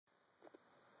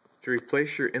To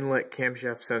replace your inlet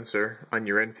camshaft sensor on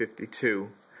your N52,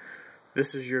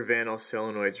 this is your Van L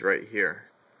solenoids right here.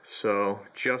 So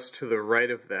just to the right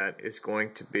of that is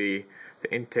going to be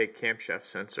the intake camshaft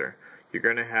sensor. You're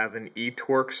going to have an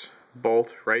E-Torx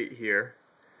bolt right here,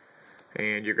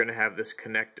 and you're going to have this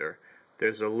connector.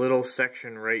 There's a little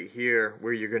section right here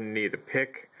where you're going to need a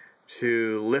pick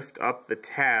to lift up the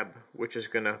tab, which is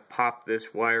going to pop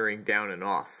this wiring down and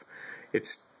off.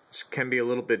 It can be a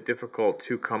little bit difficult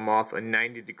to come off a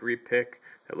 90-degree pick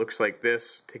that looks like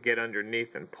this, to get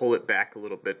underneath and pull it back a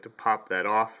little bit to pop that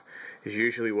off is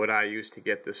usually what I use to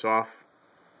get this off.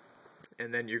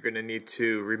 And then you're going to need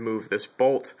to remove this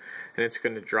bolt, and it's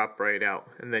going to drop right out,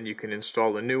 and then you can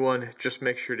install a new one. Just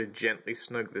make sure to gently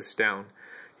snug this down.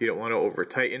 You don't want to over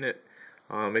tighten it.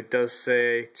 It does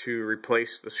say to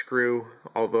replace the screw,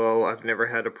 although I've never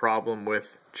had a problem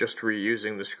with just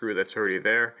reusing the screw that's already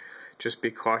there. Just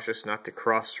be cautious not to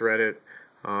cross thread it,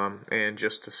 and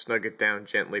just to snug it down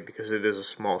gently because it is a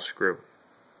small screw.